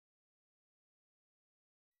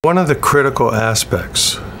One of the critical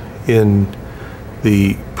aspects in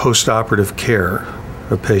the postoperative care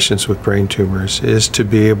of patients with brain tumors is to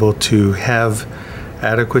be able to have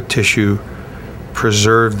adequate tissue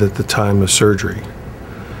preserved at the time of surgery.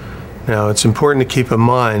 Now, it's important to keep in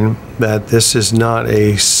mind that this is not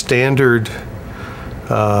a standard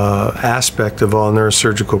aspect of all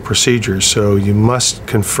neurosurgical procedures, so you must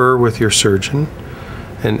confer with your surgeon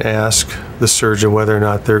and ask the surgeon whether or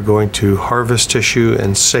not they're going to harvest tissue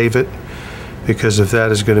and save it, because if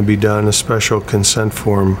that is going to be done, a special consent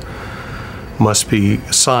form must be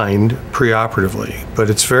signed preoperatively.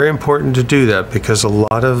 But it's very important to do that because a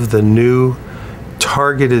lot of the new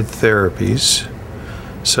targeted therapies,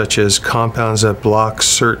 such as compounds that block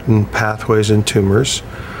certain pathways in tumors,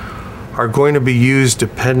 are going to be used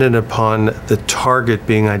dependent upon the target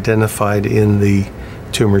being identified in the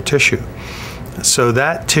tumor tissue. So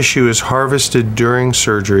that tissue is harvested during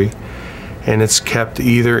surgery, and it's kept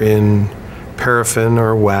either in paraffin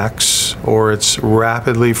or wax, or it's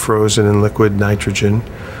rapidly frozen in liquid nitrogen,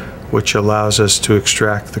 which allows us to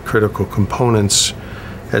extract the critical components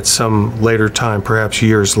at some later time, perhaps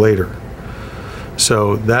years later.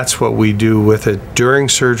 So that's what we do with it during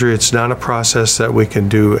surgery. It's not a process that we can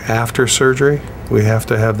do after surgery. We have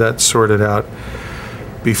to have that sorted out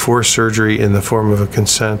before surgery in the form of a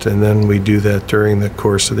consent, and then we do that during the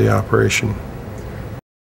course of the operation.